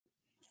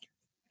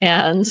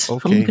And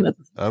Okay,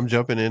 I'm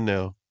jumping in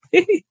now.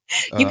 You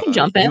can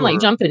jump in, like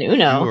jump in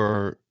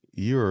Uno.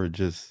 You are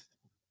just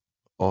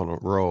on a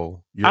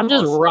roll. You're I'm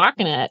just awesome.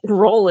 rocking it,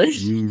 rolling.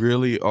 You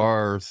really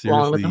are. Rolling with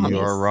Seriously, the you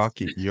are homies.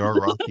 rocking. You are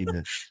rocking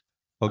it.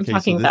 I'm Okay, so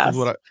talking fast.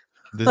 you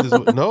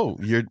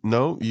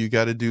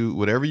got to do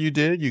whatever you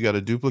did, you got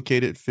to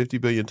duplicate it 50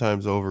 billion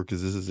times over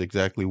because this is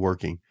exactly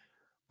working.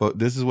 But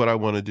this is what I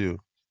want to do.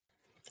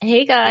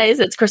 Hey guys,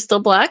 it's Crystal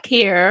Black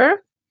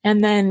here.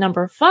 And then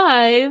number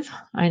 5,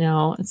 I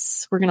know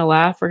we're going to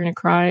laugh, we're going to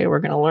cry, we're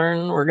going to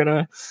learn, we're going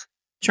to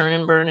churn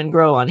and burn and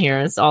grow on here.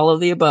 It's all of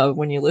the above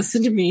when you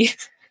listen to me,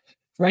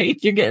 right?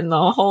 You're getting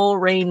the whole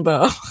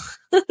rainbow,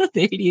 the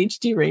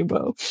ADHD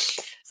rainbow.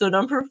 So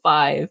number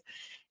 5,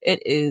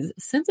 it is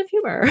sense of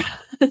humor.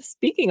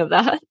 Speaking of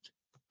that,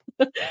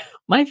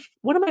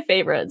 one of my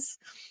favorites.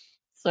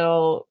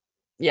 So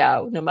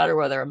yeah, no matter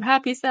whether I'm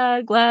happy,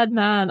 sad, glad,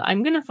 mad,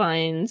 I'm going to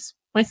find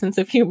my sense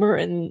of humor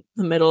in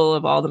the middle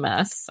of all the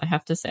mess, I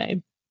have to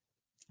say.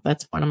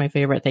 That's one of my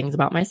favorite things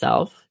about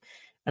myself.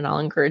 And I'll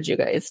encourage you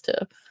guys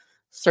to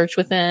search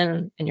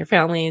within and your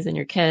families and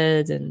your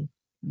kids and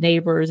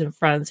neighbors and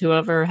friends,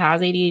 whoever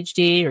has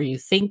ADHD or you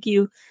think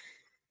you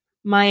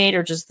might,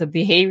 or just the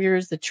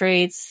behaviors, the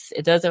traits.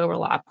 It does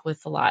overlap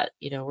with a lot.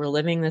 We're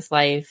living this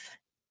life.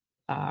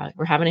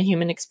 We're having a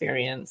human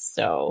experience.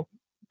 So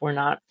we're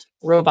not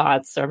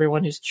robots. So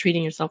everyone who's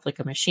treating yourself like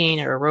a machine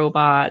or a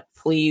robot,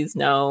 please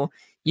know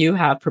you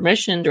have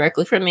permission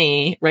directly from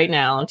me right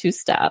now to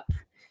step,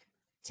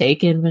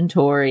 take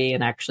inventory,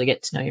 and actually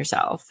get to know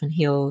yourself and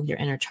heal your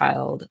inner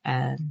child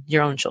and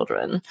your own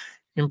children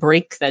and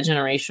break that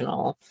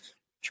generational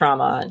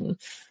trauma and,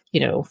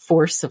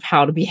 force of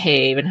how to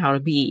behave and how to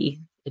be,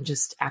 and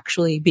just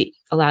actually be.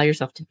 Allow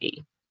yourself to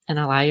be and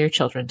allow your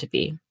children to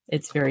be.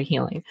 It's very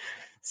healing.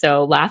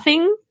 So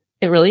laughing,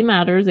 it really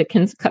matters. It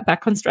can cut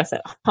back on stress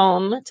at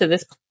home to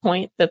this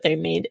point that they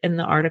made in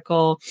the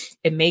article.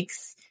 It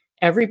makes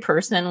every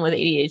person with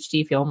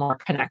ADHD feel more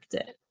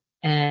connected.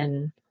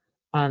 And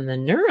on the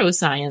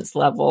neuroscience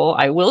level,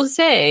 I will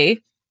say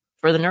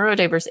for the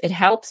neurodiverse, it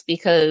helps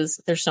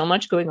because there's so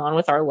much going on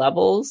with our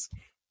levels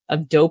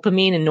of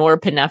dopamine and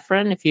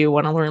norepinephrine. If you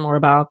want to learn more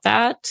about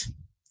that,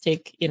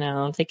 take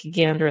a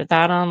gander at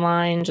that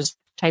online. Just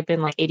type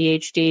in like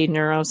ADHD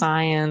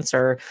neuroscience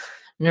or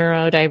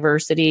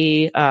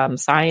neurodiversity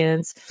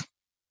science,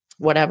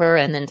 whatever,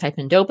 and then type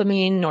in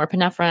dopamine,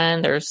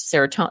 norepinephrine. There's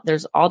serotonin.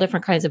 There's all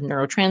different kinds of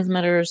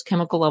neurotransmitters,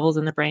 chemical levels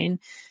in the brain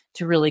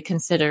to really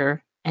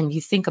consider. And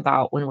you think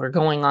about when we're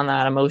going on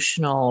that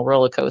emotional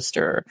roller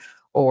coaster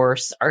or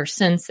our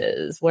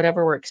senses,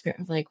 whatever we're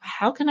experiencing, like,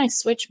 how can I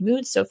switch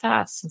moods so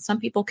fast? And some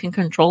people can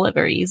control it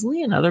very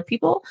easily and other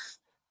people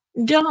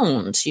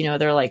don't.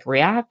 They're like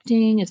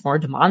reacting. It's more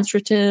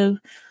demonstrative.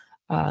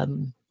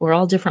 We're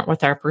all different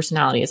with our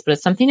personalities, but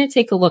it's something to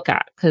take a look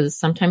at because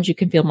sometimes you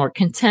can feel more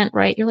content,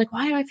 right? You're like,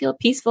 why do I feel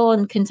peaceful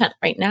and content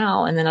right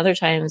now? And then other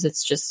times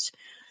it's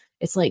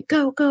like,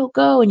 go, go,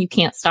 go. And you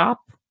can't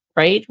stop,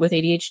 right? With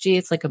ADHD,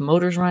 it's like a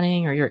motor's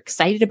running or you're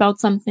excited about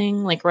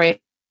something. Like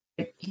right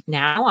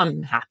now,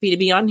 I'm happy to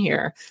be on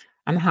here.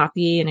 I'm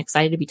happy and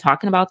excited to be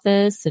talking about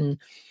this and,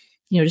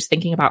 just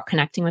thinking about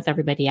connecting with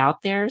everybody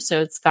out there.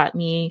 So it's got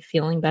me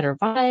feeling better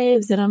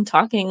vibes and I'm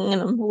talking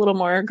and I'm a little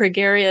more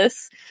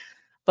gregarious.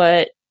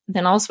 But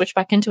then I'll switch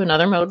back into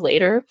another mode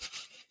later,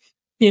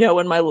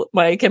 when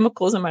my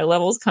chemicals and my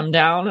levels come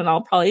down, and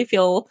I'll probably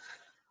feel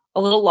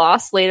a little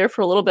lost later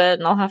for a little bit,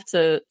 and I'll have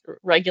to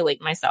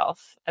regulate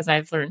myself as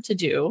I've learned to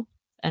do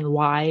and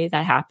why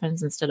that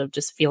happens instead of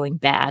just feeling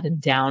bad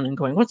and down and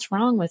going, what's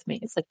wrong with me?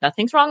 It's like,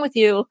 nothing's wrong with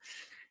you.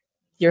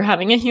 You're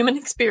having a human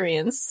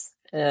experience.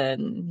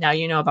 And now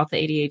you know about the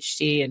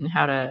ADHD and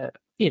how to,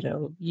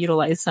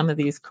 utilize some of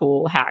these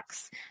cool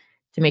hacks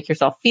to make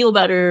yourself feel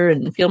better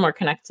and feel more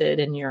connected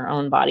in your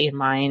own body and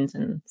mind.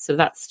 And so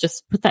that's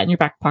just put that in your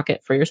back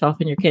pocket for yourself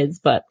and your kids.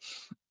 But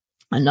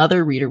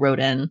another reader wrote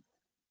in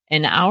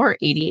our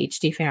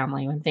ADHD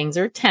family, when things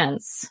are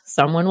tense,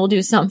 someone will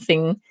do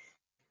something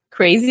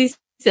crazy,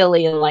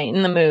 silly, and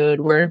lighten the mood.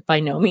 We're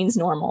by no means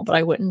normal, but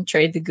I wouldn't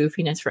trade the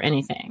goofiness for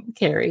anything.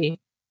 Carrie,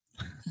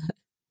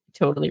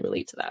 totally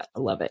relate to that. I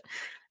love it.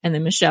 And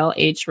then Michelle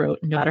H. wrote,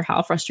 no matter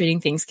how frustrating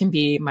things can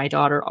be, my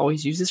daughter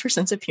always uses her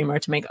sense of humor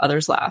to make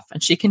others laugh,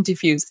 and she can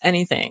diffuse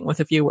anything with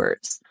a few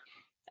words.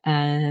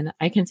 And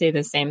I can say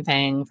the same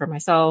thing for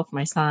myself,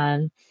 my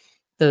son,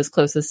 those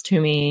closest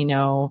to me,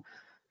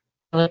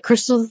 like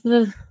Crystal's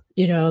the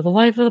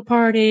life of the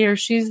party, or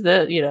she's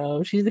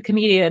the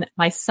comedian.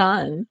 My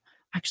son,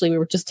 actually, we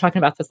were just talking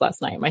about this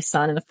last night. My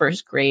son in the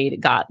first grade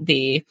got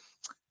the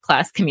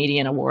class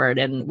comedian award,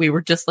 and we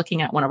were just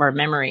looking at one of our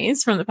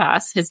memories from the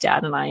past. His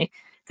dad and I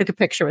took a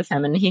picture with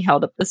him and he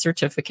held up the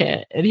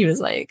certificate and he was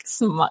like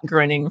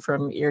grinning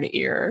from ear to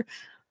ear.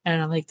 And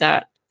I'm like,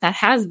 that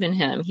has been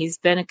him. He's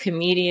been a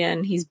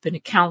comedian. He's been a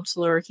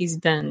counselor. He's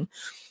been,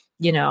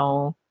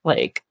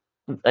 like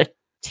a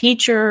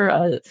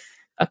teacher,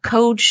 a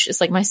coach. It's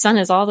like my son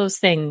is all those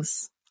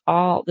things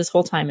all this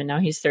whole time. And now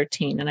he's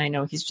 13 and I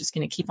know he's just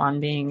going to keep on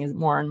being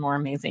more and more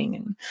amazing.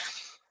 And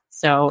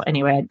So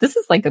anyway, this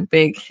is like a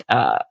big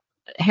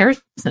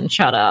Harrison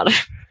shout out.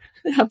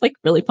 I'm like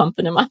really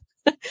pumping him up.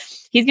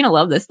 He's going to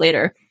love this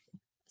later.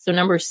 So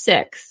number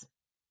 6,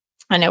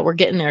 I know we're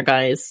getting there,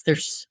 guys.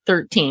 There's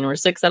 13. We're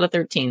 6 out of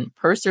 13.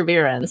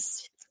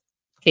 Perseverance.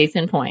 Case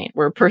in point,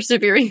 we're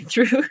persevering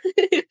through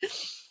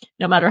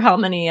no matter how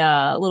many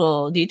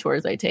little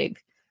detours I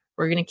take.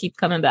 We're going to keep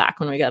coming back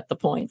when we got the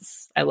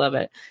points. I love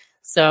it.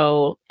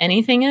 So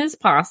anything is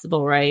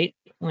possible, right?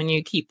 When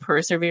you keep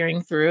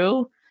persevering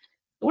through.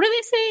 What do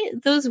they say?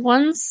 Those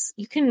ones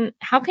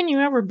how can you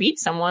ever beat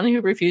someone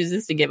who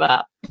refuses to give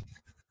up?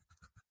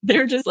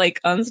 They're just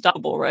like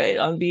unstoppable, right?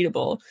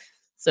 Unbeatable.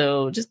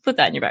 So just put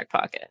that in your back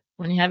pocket.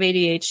 When you have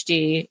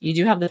ADHD, you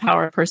do have the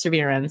power of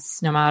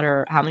perseverance, no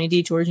matter how many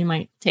detours you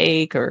might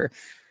take or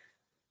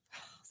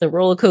the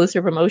roller coaster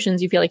of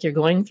emotions you feel like you're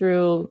going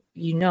through.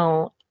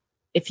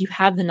 If you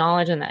have the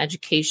knowledge and the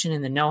education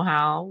and the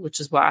know-how, which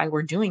is why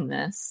we're doing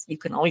this, you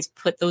can always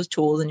put those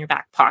tools in your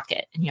back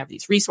pocket, and you have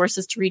these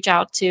resources to reach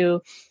out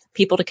to,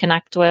 people to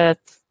connect with.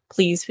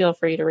 Please feel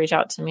free to reach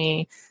out to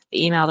me.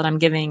 The email that I'm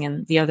giving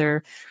and the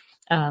other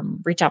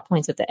reach out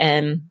points at the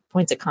end,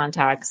 points of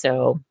contact.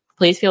 So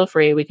please feel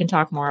free. We can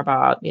talk more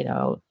about,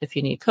 if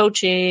you need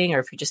coaching or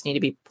if you just need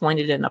to be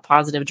pointed in a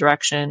positive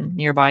direction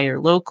nearby your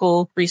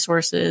local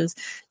resources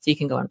so you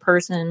can go in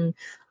person.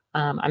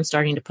 I'm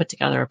starting to put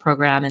together a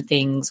program and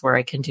things where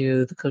I can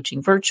do the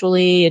coaching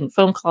virtually and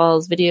phone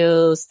calls,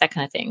 videos, that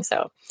kind of thing.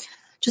 So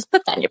just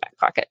put that in your back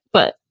pocket.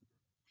 But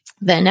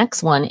the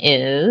next one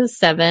is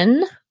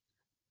 7,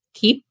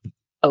 keep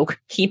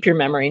your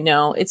memory.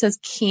 No, it says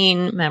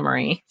keen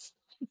memory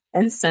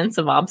and sense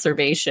of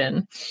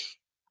observation,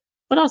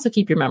 but also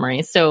keep your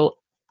memory. So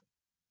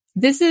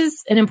this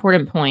is an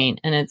important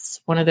point, and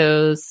it's one of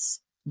those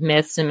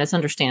myths and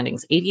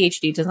misunderstandings.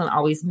 ADHD doesn't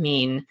always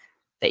mean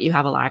that you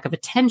have a lack of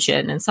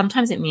attention. And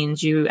sometimes it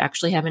means you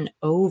actually have an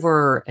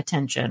over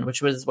attention,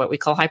 which was what we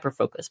call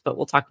hyperfocus, but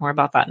we'll talk more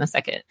about that in a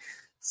second.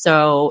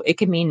 So it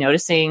can mean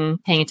noticing,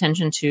 paying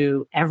attention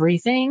to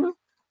everything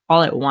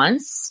all at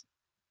once,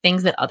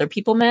 things that other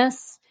people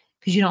miss,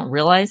 because you don't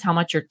realize how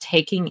much you're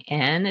taking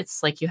in.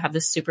 It's like you have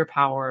this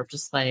superpower of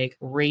just like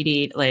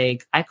radiate,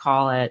 like I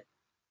call it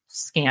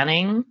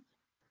scanning.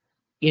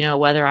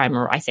 Whether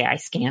I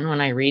scan when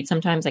I read,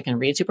 sometimes I can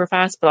read super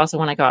fast, but also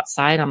when I go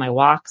outside on my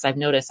walks, I've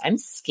noticed I'm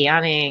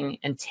scanning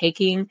and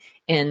taking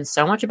in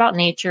so much about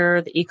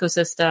nature, the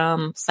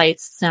ecosystem,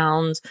 sights,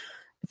 sounds.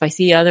 If I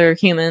see other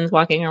humans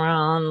walking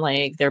around,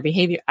 like their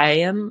behavior,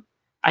 I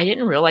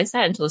didn't realize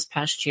that until this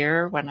past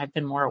year when I've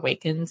been more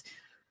awakened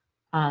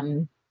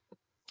in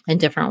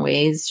different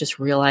ways, just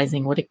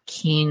realizing what a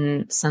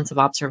keen sense of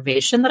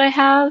observation that I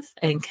have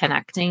and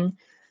connecting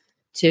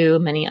to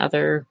many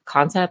other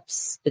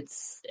concepts.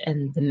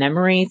 And the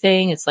memory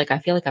thing, it's like I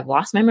feel like I've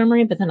lost my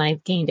memory, but then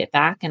I've gained it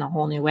back in a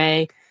whole new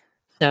way.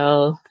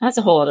 So that's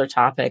a whole other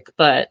topic,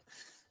 but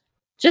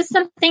just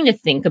something to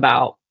think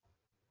about.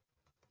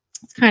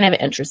 It's kind of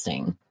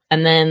interesting.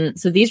 And then,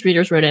 so these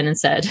readers wrote in and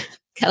said,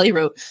 Kelly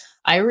wrote,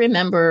 I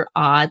remember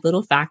odd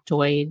little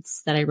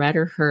factoids that I read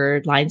or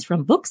heard, lines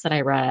from books that I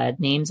read,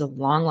 names of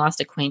long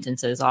lost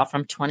acquaintances, all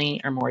from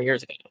 20 or more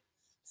years ago.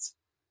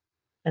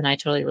 And I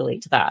totally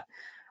relate to that.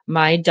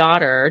 My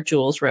daughter,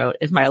 Jules, wrote,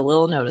 is my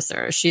little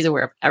noticer. She's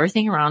aware of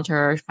everything around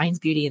her, finds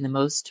beauty in the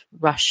most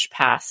rush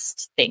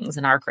past things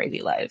in our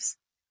crazy lives.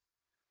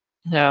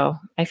 So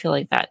I feel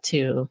like that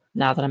too,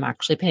 now that I'm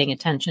actually paying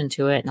attention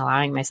to it and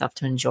allowing myself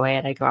to enjoy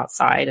it. I go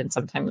outside and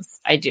sometimes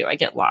I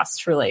get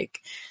lost for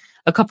like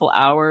a couple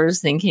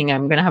hours thinking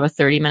I'm going to have a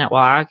 30-minute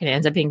walk, and it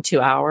ends up being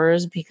 2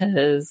 hours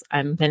because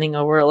I'm bending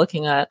over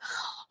looking at,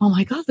 oh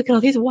my God, look at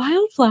all these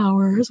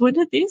wildflowers. When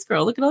did these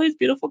grow? Look at all these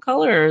beautiful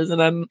colors.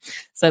 And I'm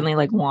suddenly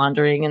like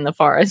wandering in the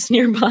forest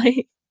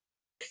nearby.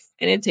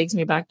 And it takes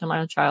me back to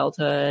my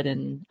childhood.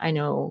 And I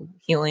know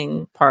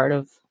healing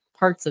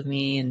parts of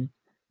me and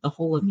the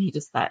whole of me,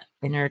 just that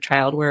inner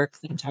child work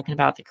that I'm talking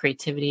about, the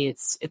creativity.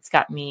 It's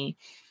got me,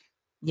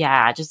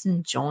 just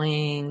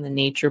enjoying the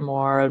nature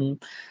more and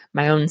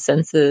my own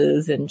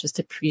senses and just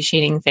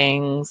appreciating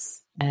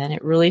things. And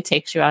it really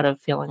takes you out of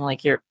feeling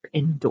like you're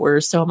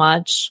indoors so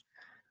much.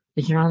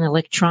 You're on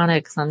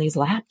electronics, on these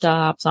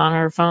laptops, on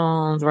our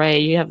phones,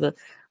 right? You have the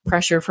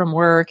pressure from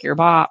work, your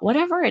boss,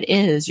 whatever it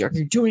is, you're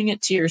doing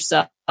it to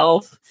yourself.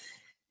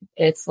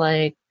 It's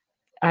like,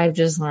 I've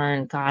just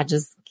learned, God,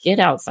 just get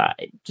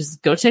outside.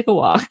 Just go take a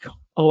walk.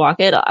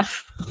 Walk it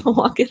off.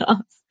 Walk it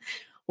off.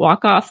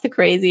 Walk off the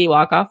crazy.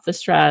 Walk off the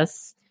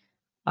stress.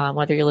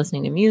 Whether you're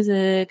listening to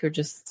music or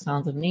just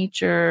sounds of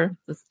nature.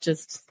 It's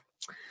just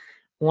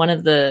one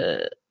of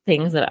the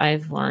things that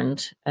I've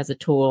learned as a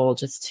tool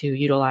just to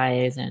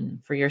utilize,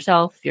 and for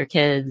yourself, your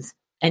kids,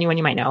 anyone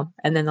you might know.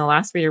 And then the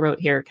last reader wrote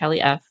here, Kelly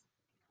F.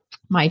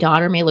 My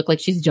daughter may look like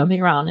she's jumping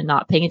around and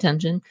not paying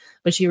attention,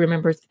 but she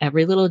remembers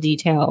every little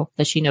detail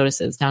that she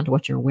notices, down to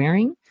what you're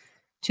wearing,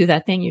 to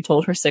that thing you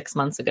told her 6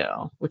 months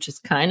ago, which is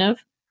kind of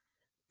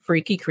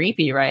freaky,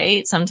 creepy,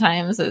 right?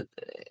 Sometimes it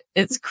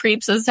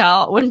creeps us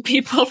out when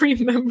people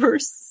remember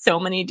so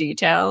many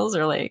details,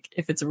 or like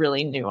if it's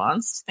really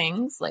nuanced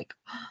things, like,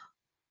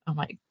 oh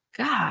my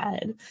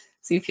God.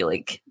 So you feel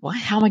like, why?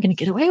 How am I going to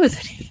get away with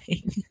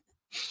anything?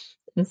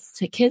 And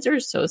kids are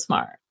so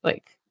smart.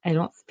 Like, I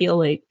don't feel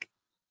like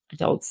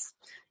adults,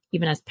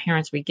 even as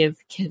parents, we give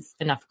kids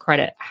enough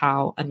credit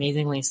how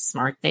amazingly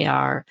smart they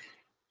are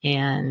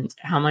and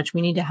how much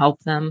we need to help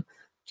them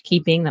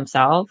keep being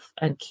themselves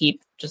and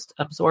keep just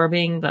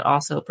absorbing, but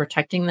also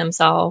protecting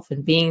themselves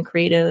and being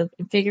creative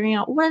and figuring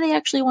out what do they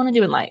actually want to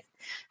do in life.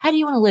 How do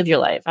you want to live your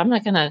life? I'm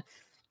not going to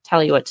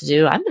tell you what to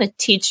do. I'm going to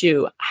teach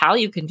you how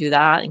you can do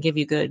that and give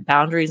you good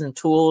boundaries and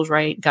tools,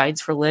 right?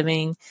 Guides for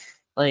living,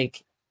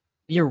 like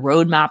your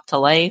roadmap to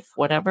life,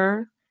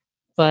 whatever.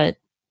 But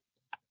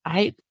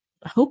I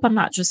hope I'm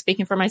not just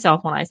speaking for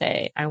myself when I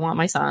say I want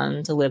my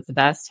son to live the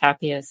best,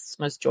 happiest,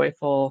 most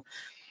joyful,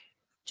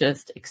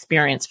 just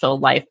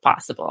experience-filled life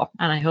possible.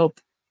 And I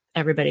hope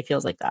everybody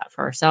feels like that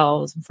for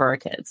ourselves and for our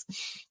kids.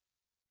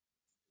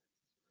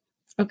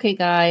 Okay,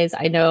 guys,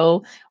 I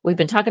know we've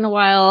been talking a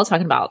while,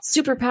 talking about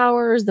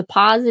superpowers, the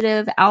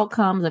positive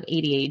outcomes of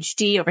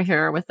ADHD over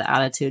here with the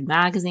Attitude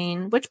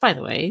magazine, which, by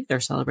the way, they're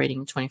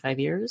celebrating 25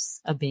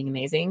 years of being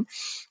amazing.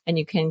 And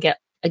you can get,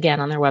 again,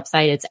 on their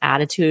website, it's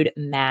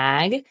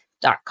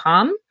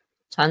attitudemag.com.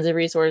 Tons of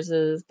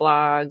resources,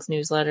 blogs,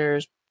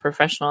 newsletters,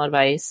 professional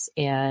advice,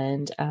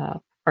 and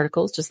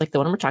articles, just like the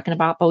one we're talking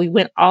about. But we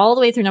went all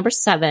the way through number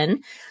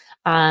 7.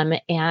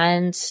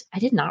 And I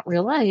did not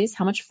realize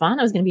how much fun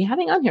I was going to be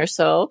having on here.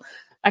 So I'm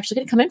actually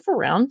going to come in for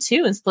round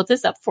 2 and split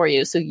this up for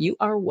you. So you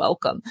are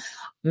welcome.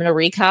 I'm going to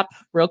recap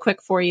real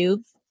quick for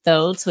you,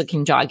 though, so it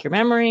can jog your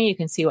memory. You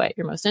can see what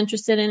you're most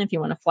interested in. If you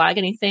want to flag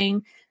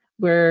anything,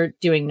 we're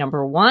doing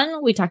number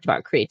 1. We talked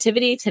about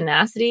creativity,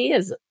 tenacity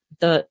as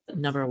the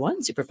number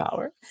 1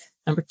 superpower.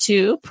 Number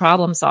 2,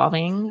 problem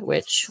solving,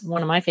 which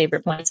one of my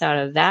favorite points out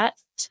of that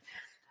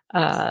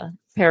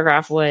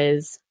paragraph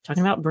was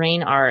talking about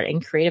brain art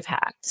and creative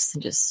hacks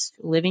and just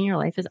living your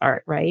life as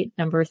art, right?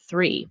 Number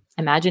 3,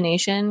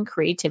 imagination,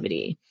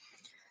 creativity,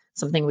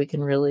 something we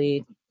can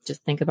really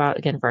just think about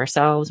again for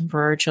ourselves and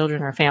for our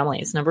children, our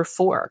families. Number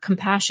 4,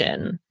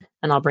 compassion.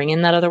 And I'll bring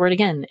in that other word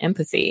again,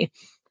 empathy.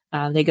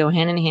 They go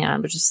hand in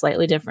hand, which is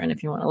slightly different.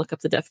 If you want to look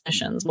up the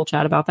definitions, we'll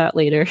chat about that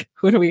later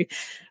when we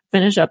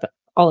finish up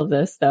all of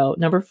this, though.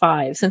 Number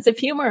 5, sense of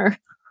humor.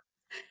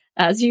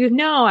 As you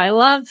know, I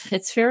love,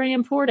 it's very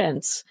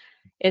important.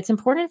 It's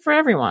important for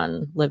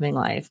everyone living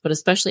life, but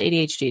especially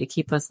ADHD, to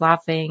keep us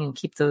laughing and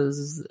keep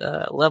those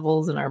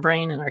levels in our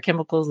brain and our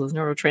chemicals, those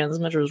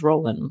neurotransmitters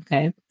rolling.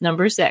 Okay.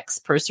 Number 6,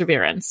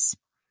 perseverance,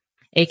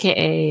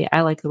 AKA,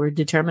 I like the word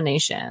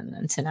determination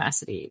and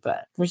tenacity,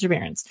 but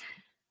perseverance.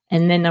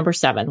 And then number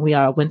 7, we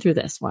went through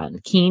this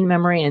one, keen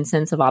memory and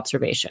sense of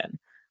observation,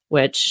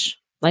 which,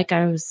 like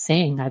I was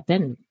saying, I've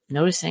been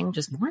noticing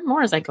just more and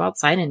more as I go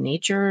outside in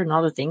nature and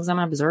all the things I'm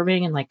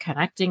observing and like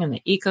connecting in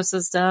the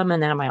ecosystem.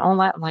 And then in my own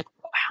life, I'm like,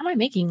 how am I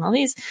making all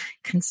these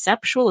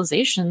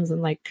conceptualizations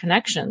and like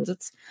connections?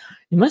 It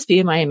must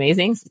be my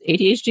amazing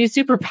ADHD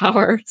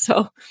superpower.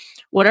 So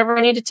whatever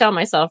I need to tell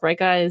myself, right,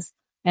 guys?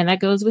 And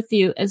that goes with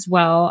you as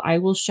well. I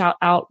will shout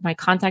out my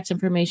contact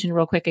information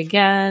real quick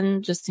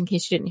again, just in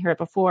case you didn't hear it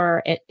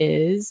before. It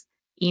is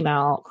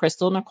email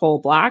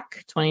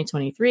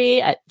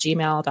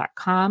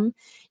crystalnicoleblack2023@gmail.com.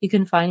 You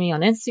can find me on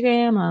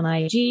Instagram, on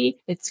IG.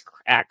 It's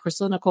at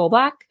Crystal Nicole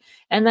Black.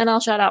 And then I'll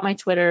shout out my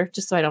Twitter,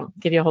 just so I don't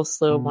give you a whole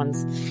slew of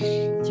ones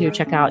to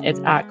check out. It's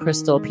at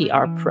Crystal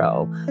PR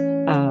Pro.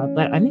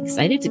 But I'm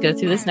excited to go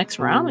through this next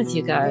round with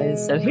you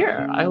guys. So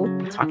here, I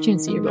will talk to you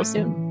and see you real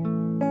soon.